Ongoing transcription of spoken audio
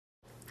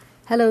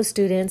Hello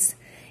students.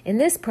 In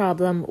this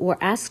problem, we're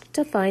asked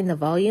to find the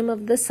volume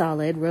of the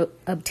solid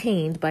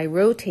obtained by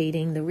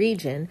rotating the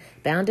region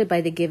bounded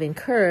by the given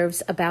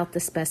curves about the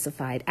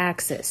specified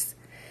axis.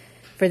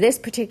 For this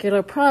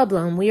particular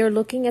problem, we are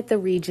looking at the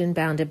region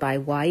bounded by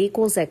y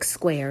equals x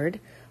squared,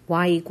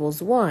 y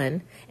equals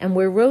 1, and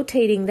we're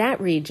rotating that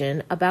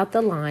region about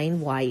the line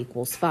y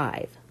equals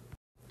 5.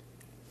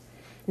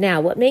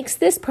 Now, what makes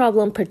this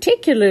problem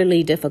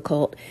particularly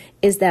difficult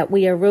is that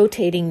we are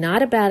rotating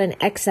not about an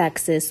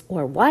x-axis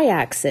or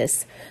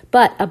y-axis,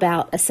 but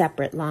about a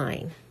separate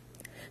line.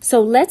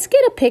 So let's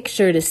get a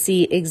picture to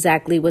see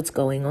exactly what's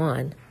going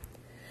on.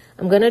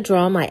 I'm going to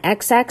draw my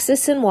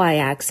x-axis and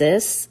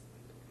y-axis,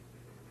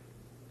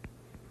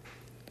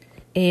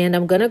 and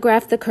I'm going to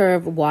graph the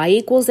curve y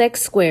equals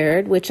x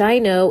squared, which I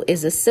know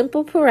is a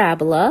simple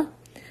parabola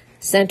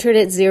centered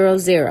at 0,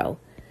 0.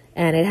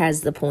 And it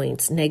has the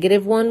points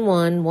negative 1,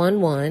 1,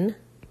 1, 1,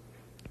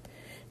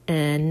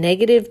 and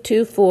negative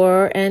 2,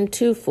 4, and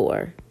 2,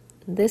 4.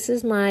 This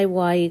is my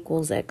y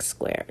equals x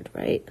squared,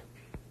 right?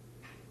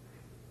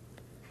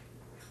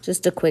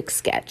 Just a quick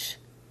sketch.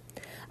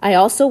 I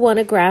also want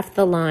to graph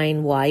the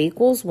line y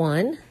equals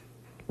 1,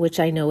 which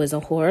I know is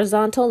a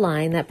horizontal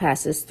line that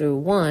passes through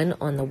 1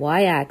 on the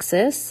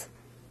y-axis.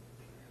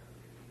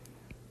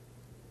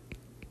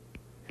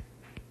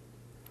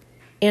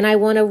 And I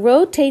want to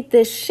rotate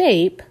this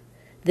shape,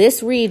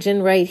 this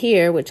region right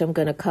here, which I'm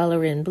going to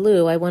color in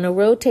blue, I want to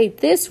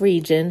rotate this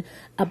region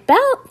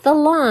about the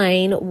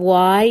line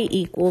y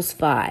equals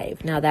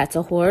 5. Now that's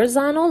a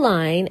horizontal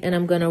line, and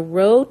I'm going to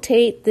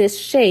rotate this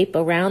shape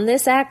around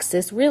this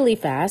axis really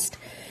fast.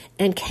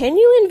 And can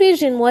you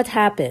envision what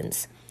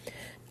happens?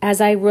 As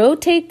I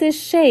rotate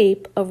this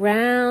shape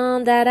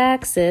around that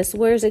axis,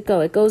 where does it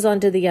go? It goes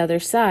onto the other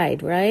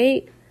side,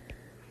 right?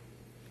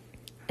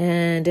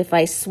 And if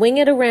I swing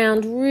it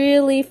around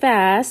really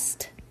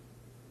fast,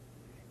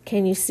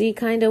 can you see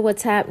kind of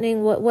what's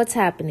happening? What's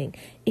happening?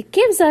 It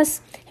gives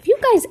us, have you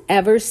guys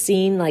ever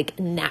seen like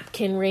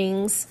napkin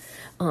rings?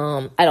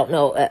 I don't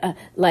know,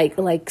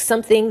 like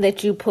something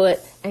that you put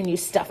and you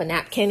stuff a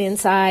napkin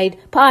inside?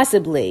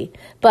 Possibly.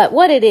 But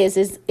what it is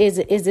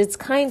it's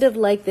kind of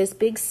like this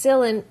big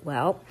cylinder.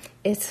 Well,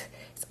 it's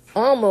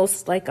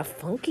almost like a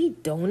funky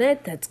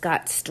donut that's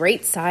got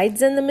straight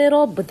sides in the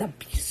middle, but the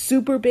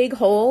super big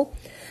hole.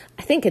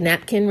 I think a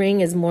napkin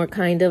ring is more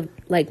kind of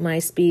like my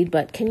speed,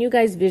 but can you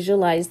guys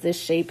visualize this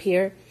shape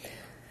here?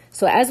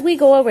 So as we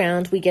go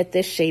around, we get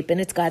this shape,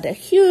 and it's got a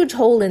huge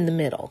hole in the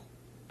middle.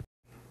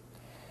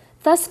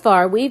 Thus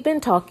far, we've been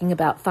talking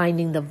about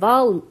finding the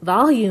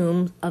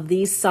volume of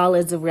these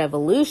solids of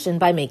revolution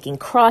by making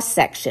cross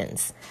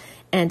sections.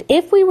 And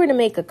if we were to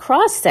make a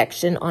cross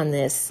section on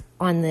this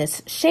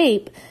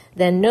shape,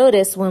 then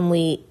notice when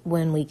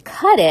we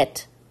cut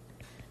it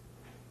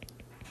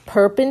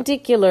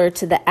perpendicular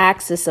to the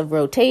axis of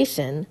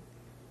rotation,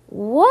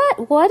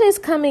 what is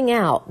coming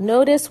out?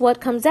 Notice what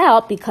comes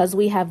out, because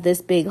we have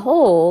this big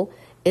hole,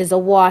 is a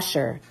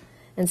washer.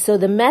 And so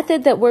the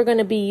method that we're going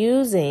to be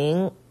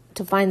using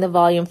to find the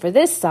volume for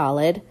this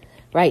solid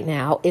right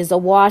now is a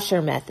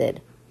washer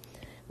method,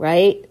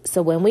 right?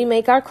 So when we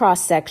make our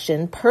cross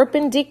section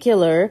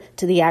perpendicular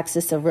to the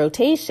axis of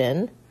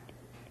rotation,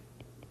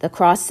 the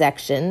cross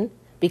section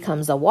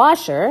becomes a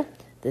washer,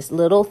 this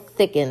little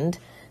thickened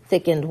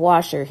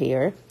washer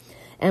here.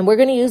 And we're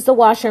going to use the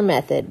washer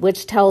method,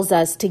 which tells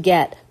us to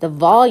get the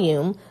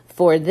volume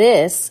for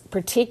this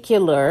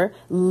particular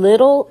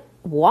little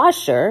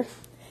washer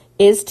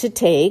is to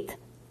take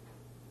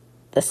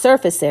the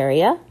surface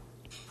area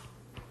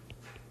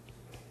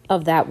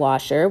of that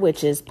washer,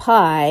 which is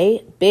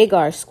pi big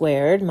R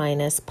squared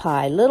minus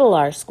pi little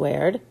r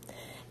squared.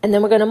 And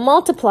then we're going to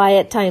multiply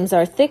it times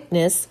our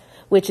thickness,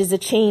 which is a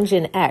change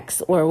in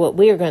x, or what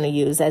we're going to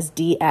use as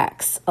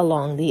dx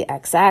along the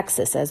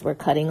x-axis as we're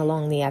cutting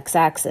along the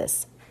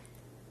x-axis.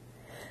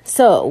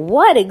 So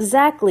what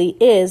exactly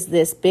is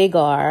this big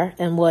R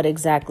and what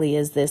exactly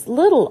is this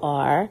little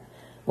r?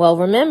 Well,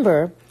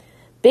 remember,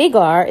 big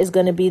R is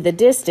going to be the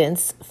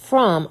distance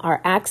from our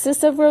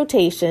axis of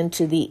rotation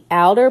to the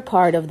outer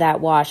part of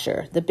that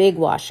washer, the big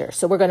washer.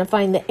 So we're going to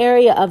find the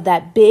area of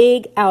that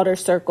big outer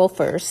circle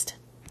first.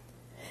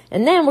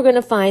 And then we're going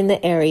to find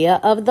the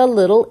area of the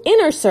little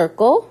inner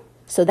circle.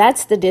 So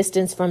that's the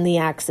distance from the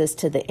axis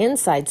to the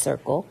inside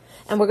circle.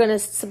 And we're going to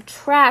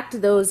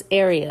subtract those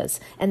areas.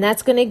 And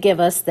that's going to give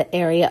us the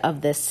area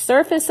of the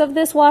surface of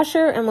this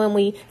washer. And when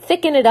we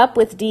thicken it up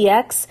with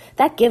dx,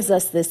 that gives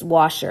us this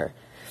washer.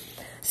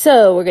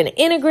 So we're going to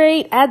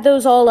integrate, add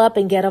those all up,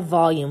 and get a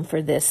volume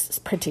for this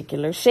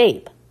particular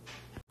shape.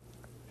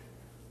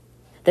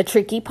 The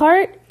tricky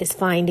part is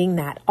finding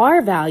that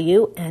R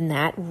value and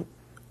that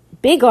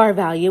big R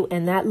value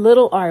and that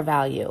little r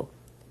value.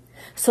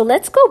 So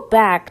let's go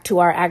back to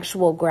our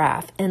actual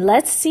graph and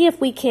let's see if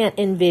we can't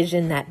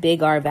envision that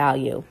big R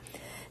value.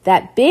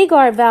 That big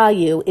R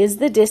value is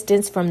the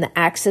distance from the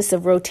axis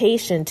of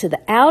rotation to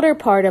the outer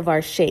part of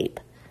our shape.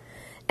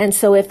 And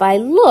so if I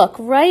look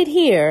right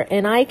here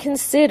and I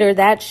consider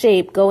that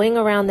shape going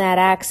around that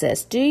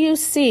axis, do you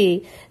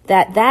see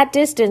that that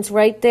distance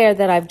right there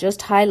that I've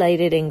just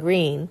highlighted in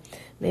green,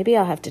 maybe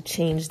I'll have to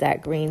change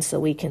that green so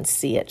we can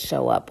see it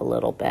show up a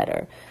little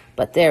better.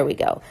 But there we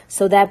go.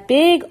 So that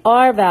big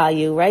R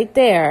value right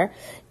there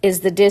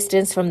is the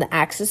distance from the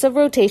axis of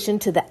rotation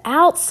to the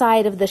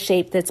outside of the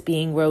shape that's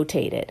being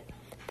rotated.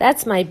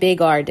 That's my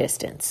big R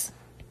distance.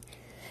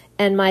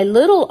 And my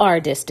little r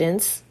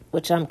distance,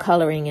 which I'm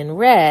coloring in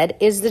red,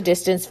 is the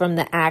distance from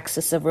the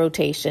axis of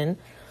rotation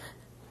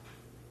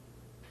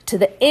to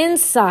the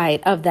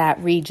inside of that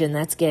region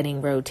that's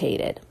getting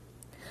rotated.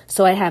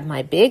 So I have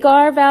my big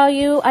R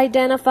value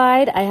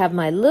identified, I have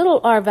my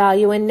little r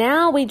value, and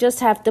now we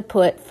just have to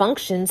put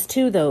functions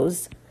to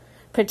those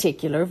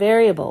particular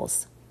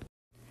variables.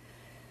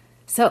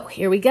 So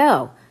here we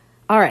go.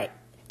 All right,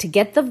 to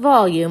get the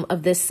volume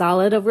of this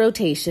solid of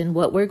rotation,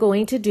 what we're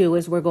going to do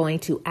is we're going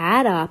to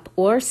add up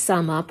or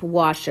sum up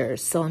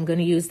washers. So I'm going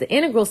to use the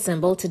integral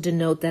symbol to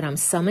denote that I'm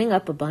summing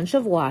up a bunch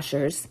of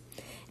washers,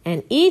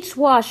 and each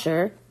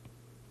washer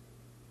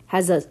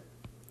has an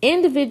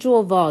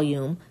individual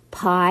volume,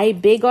 pi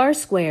big R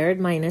squared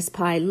minus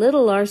pi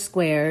little r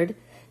squared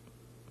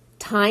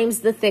times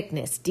the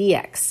thickness,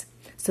 dx.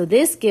 So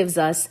this gives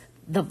us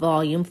the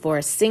volume for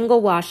a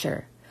single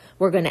washer.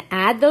 We're going to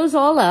add those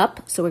all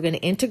up, so we're going to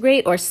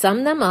integrate or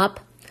sum them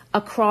up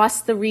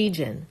across the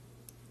region.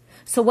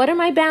 So what are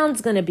my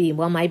bounds going to be?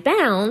 Well, my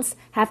bounds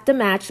have to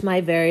match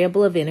my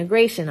variable of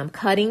integration. I'm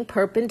cutting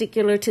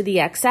perpendicular to the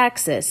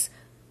x-axis.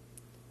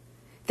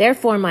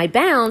 Therefore, my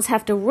bounds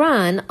have to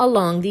run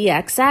along the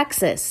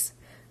x-axis.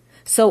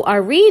 So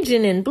our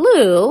region in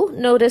blue,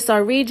 notice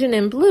our region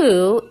in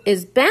blue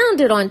is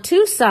bounded on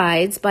two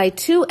sides by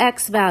two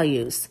x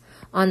values.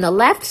 On the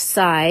left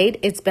side,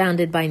 it's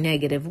bounded by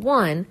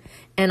 -1,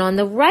 and on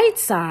the right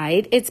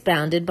side, it's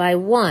bounded by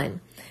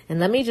 1. And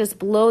let me just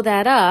blow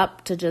that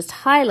up to just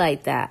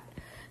highlight that.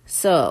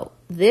 So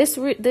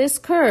this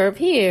curve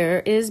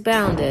here is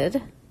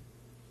bounded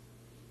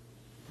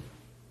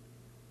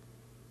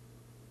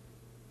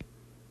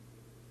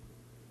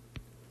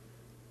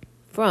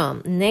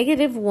from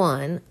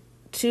 -1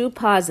 to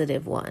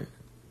 +1.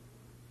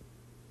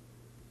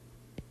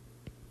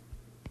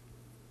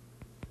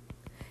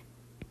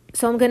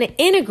 So I'm going to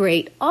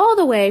integrate all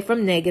the way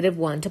from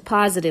 -1 to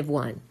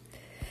 +1.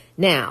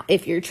 Now,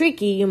 if you're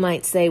tricky, you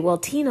might say, well,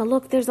 Tina,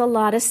 look, there's a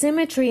lot of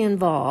symmetry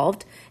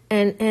involved,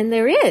 and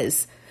there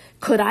is.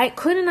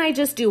 Couldn't I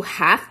just do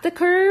half the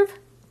curve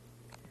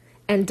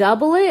and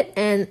double it?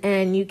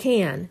 And you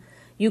can.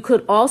 You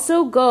could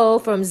also go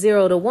from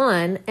 0 to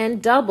 1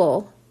 and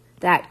double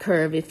that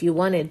curve if you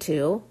wanted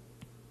to.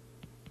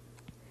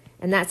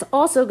 And that's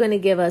also going to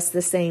give us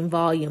the same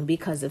volume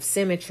because of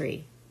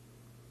symmetry.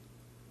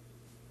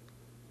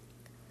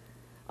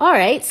 All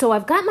right, so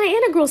I've got my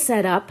integral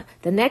set up.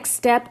 The next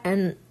step,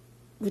 and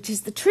which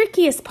is the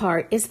trickiest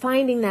part, is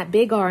finding that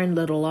big R and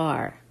little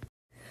r.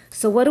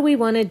 So what do we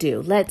want to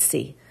do? Let's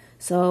see.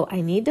 So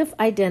I need to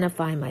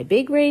identify my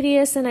big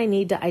radius and I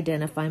need to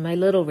identify my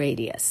little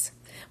radius.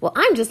 Well,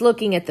 I'm just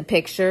looking at the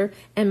picture,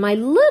 and my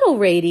little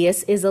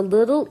radius is a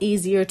little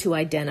easier to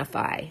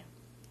identify.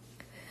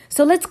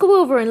 So let's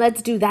go over and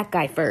let's do that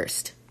guy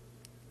first.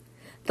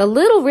 The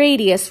little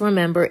radius,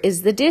 remember,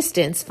 is the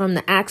distance from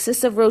the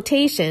axis of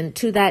rotation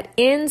to that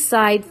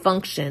inside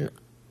function,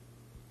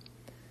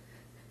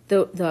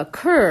 the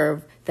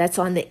curve that's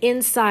on the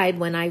inside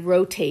when I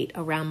rotate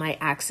around my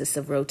axis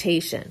of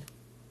rotation.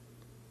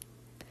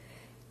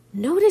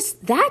 Notice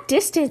that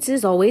distance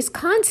is always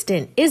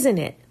constant, isn't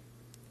it?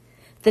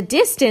 The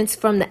distance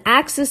from the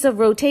axis of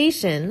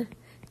rotation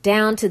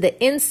down to the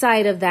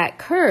inside of that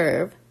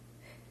curve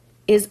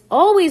is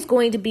always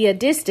going to be a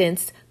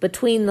distance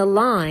between the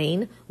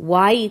line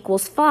y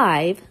equals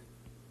 5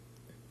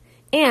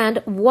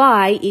 and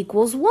y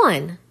equals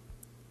 1.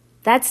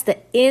 That's the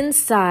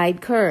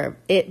inside curve.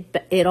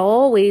 It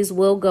always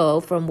will go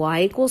from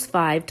y equals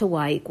 5 to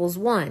y equals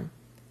 1.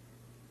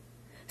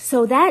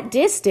 So that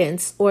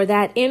distance, or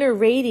that inner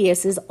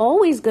radius, is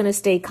always going to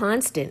stay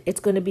constant.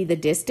 It's going to be the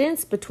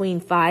distance between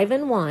 5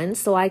 and 1,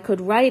 so I could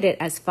write it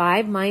as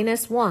 5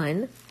 minus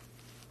 1.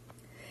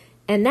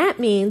 And that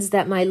means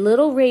that my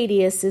little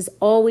radius is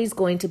always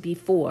going to be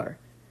 4.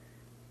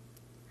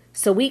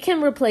 So we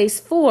can replace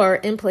 4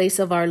 in place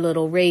of our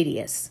little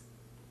radius.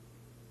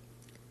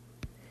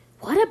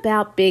 What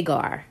about big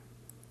R?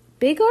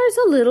 Big R is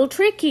a little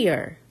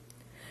trickier.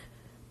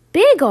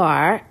 Big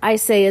R, I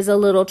say, is a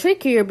little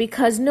trickier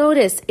because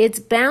notice it's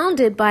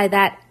bounded by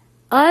that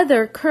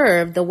other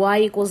curve, the y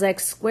equals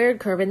x squared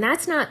curve, and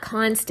that's not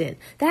constant.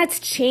 That's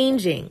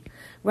changing,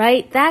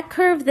 right? That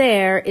curve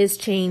there is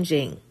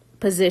changing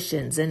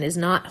positions and is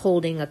not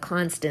holding a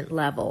constant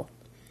level.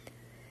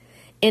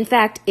 In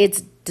fact,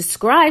 it's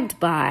described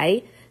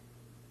by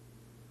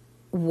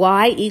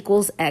y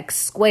equals x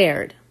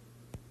squared,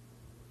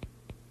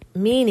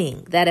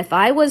 meaning that if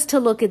I was to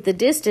look at the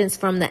distance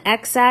from the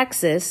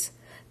x-axis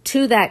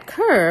to that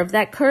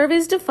curve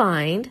is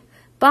defined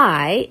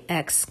by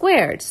x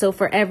squared. So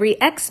for every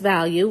x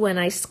value, when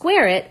I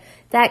square it,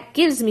 that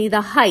gives me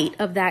the height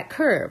of that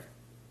curve.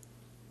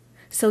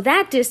 So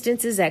that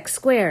distance is x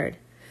squared.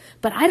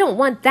 But I don't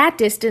want that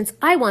distance,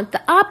 I want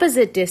the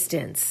opposite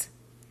distance.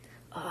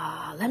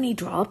 Let me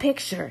draw a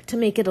picture to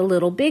make it a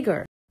little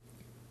bigger.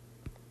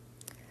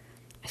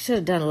 I should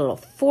have done a little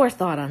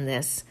forethought on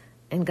this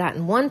and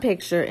gotten one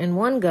picture in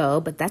one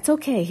go, but that's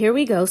okay. Here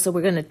we go. So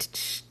we're going to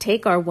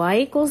take our y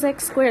equals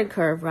x squared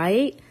curve,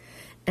 right?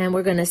 And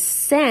we're going to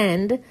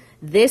send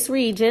this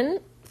region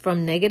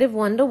from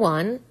 -1 to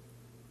 1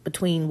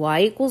 between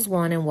y equals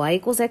 1 and y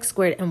equals x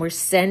squared, and we're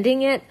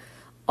sending it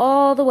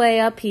all the way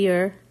up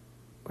here,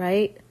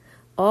 right?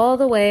 All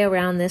the way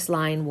around this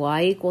line,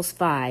 y equals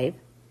 5.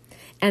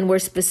 And we're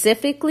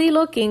specifically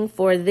looking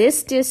for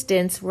this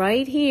distance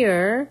right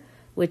here,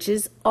 which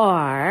is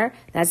r.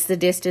 That's the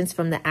distance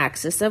from the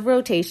axis of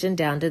rotation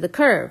down to the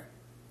curve.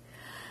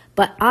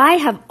 But I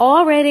have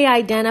already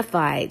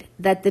identified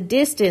that the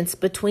distance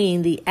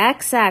between the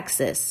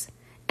x-axis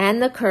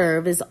and the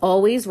curve is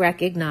always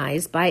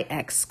recognized by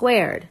x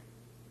squared.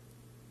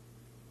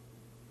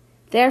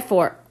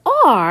 Therefore,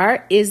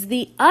 r is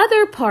the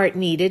other part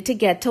needed to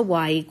get to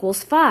y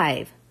equals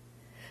 5.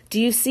 Do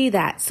you see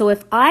that? So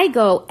if I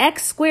go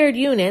x squared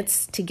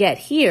units to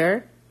get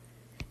here,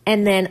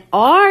 and then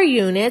r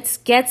units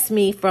gets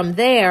me from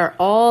there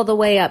all the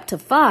way up to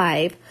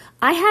 5,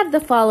 I have the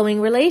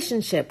following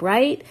relationship,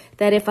 right?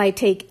 That if I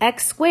take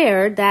x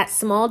squared, that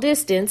small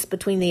distance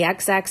between the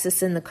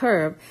x-axis and the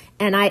curve,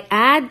 and I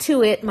add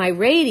to it my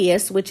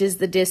radius, which is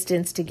the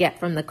distance to get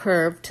from the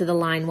curve to the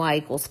line y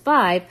equals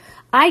 5,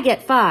 I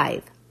get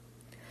 5.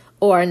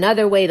 Or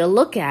another way to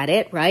look at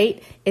it,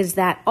 right, is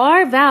that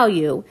our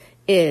value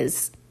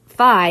is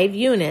 5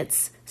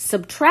 units.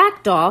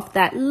 Subtract off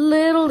that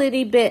little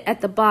itty bit at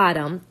the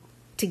bottom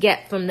to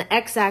get from the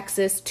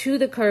x-axis to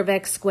the curve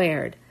x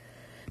squared.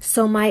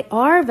 So my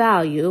r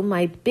value,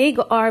 my big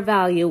R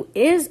value,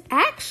 is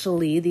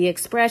actually the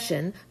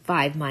expression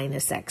 5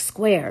 minus x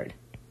squared.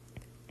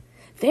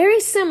 Very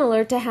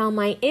similar to how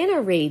my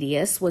inner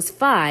radius was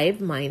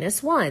 5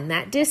 minus 1,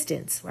 that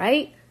distance,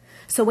 right?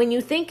 So when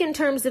you think in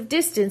terms of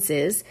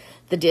distances,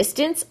 the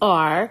distance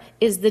r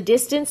is the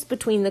distance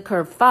between the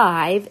curve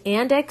 5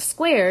 and x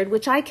squared,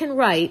 which I can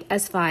write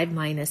as 5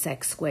 minus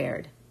x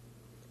squared.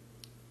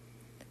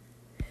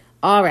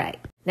 All right,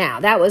 now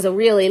that was a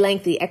really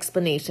lengthy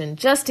explanation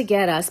just to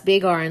get us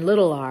big R and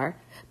little r,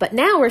 but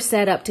now we're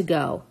set up to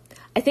go.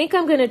 I think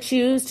I'm going to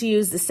choose to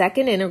use the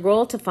second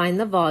integral to find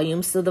the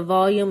volume, so the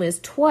volume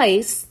is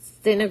twice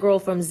the integral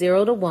from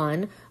 0 to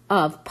 1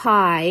 of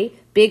pi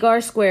big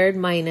R squared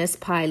minus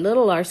pi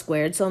little r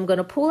squared. So I'm going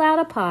to pull out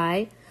a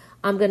pi.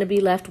 I'm going to be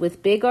left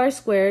with big R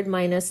squared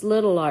minus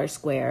little r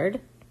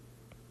squared.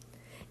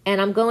 And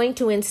I'm going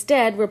to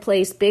instead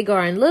replace big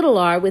R and little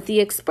r with the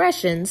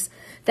expressions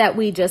that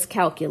we just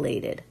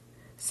calculated.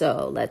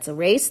 So let's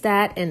erase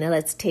that and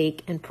let's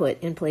take and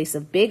put in place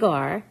of big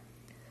R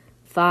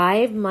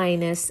 5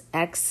 minus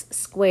x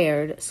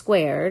squared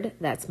squared,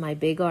 that's my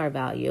big R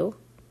value,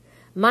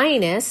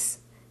 minus,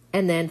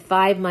 and then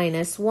 5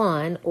 minus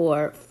 1,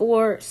 or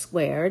 4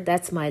 squared,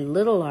 that's my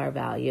little r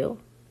value,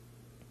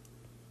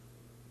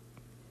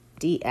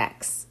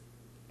 dx.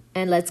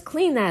 And let's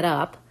clean that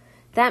up.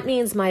 That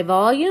means my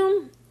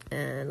volume,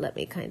 and let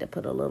me kind of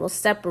put a little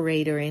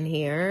separator in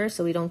here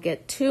so we don't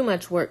get too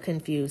much work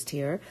confused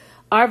here.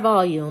 Our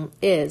volume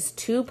is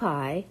 2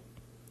 pi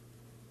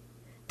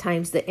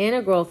times the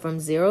integral from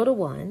 0 to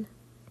 1.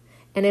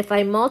 And if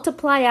I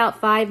multiply out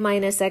 5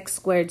 minus x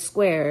squared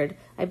squared,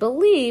 I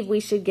believe we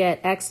should get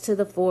x to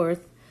the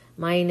 4th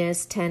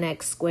minus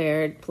 10x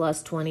squared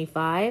plus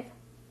 25.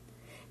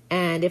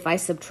 And if I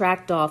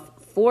subtract off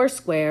 4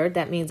 squared,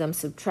 that means I'm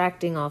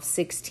subtracting off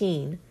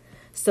 16.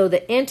 So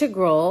the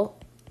integral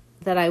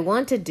that I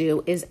want to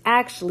do is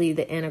actually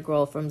the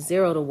integral from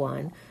 0 to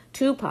 1,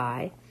 2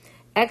 pi,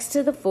 x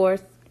to the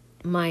 4th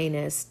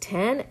minus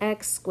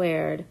 10x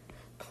squared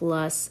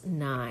plus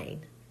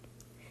 9.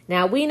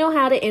 Now, we know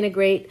how to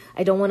integrate.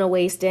 I don't want to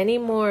waste any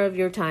more of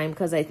your time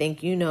because I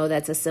think you know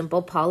that's a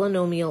simple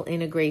polynomial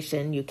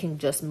integration. You can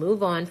just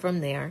move on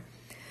from there.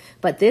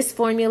 But this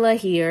formula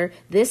here,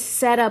 this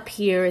setup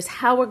here is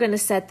how we're going to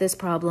set this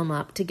problem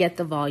up to get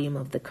the volume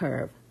of the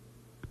curve.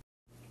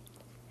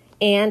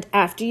 And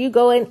after you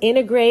go and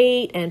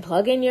integrate and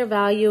plug in your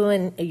value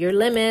and your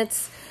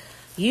limits,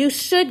 you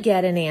should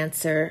get an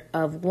answer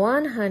of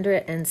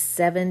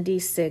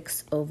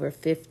 176 over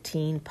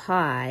 15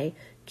 pi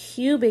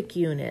cubic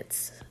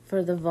units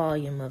for the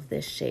volume of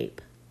this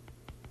shape.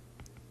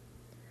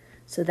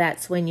 So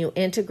that's when you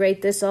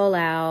integrate this all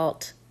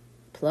out,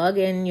 plug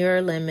in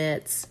your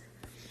limits.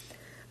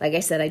 Like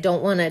I said, I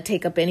don't want to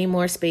take up any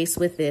more space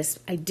with this.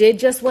 I did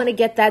just want to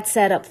get that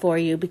set up for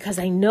you because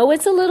I know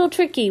it's a little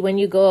tricky when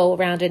you go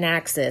around an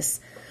axis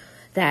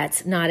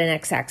that's not an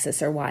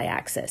x-axis or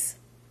y-axis.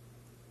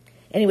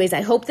 Anyways,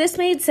 I hope this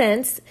made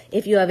sense.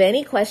 If you have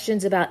any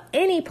questions about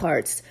any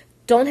parts,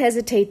 don't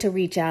hesitate to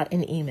reach out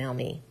and email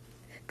me.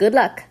 Good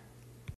luck.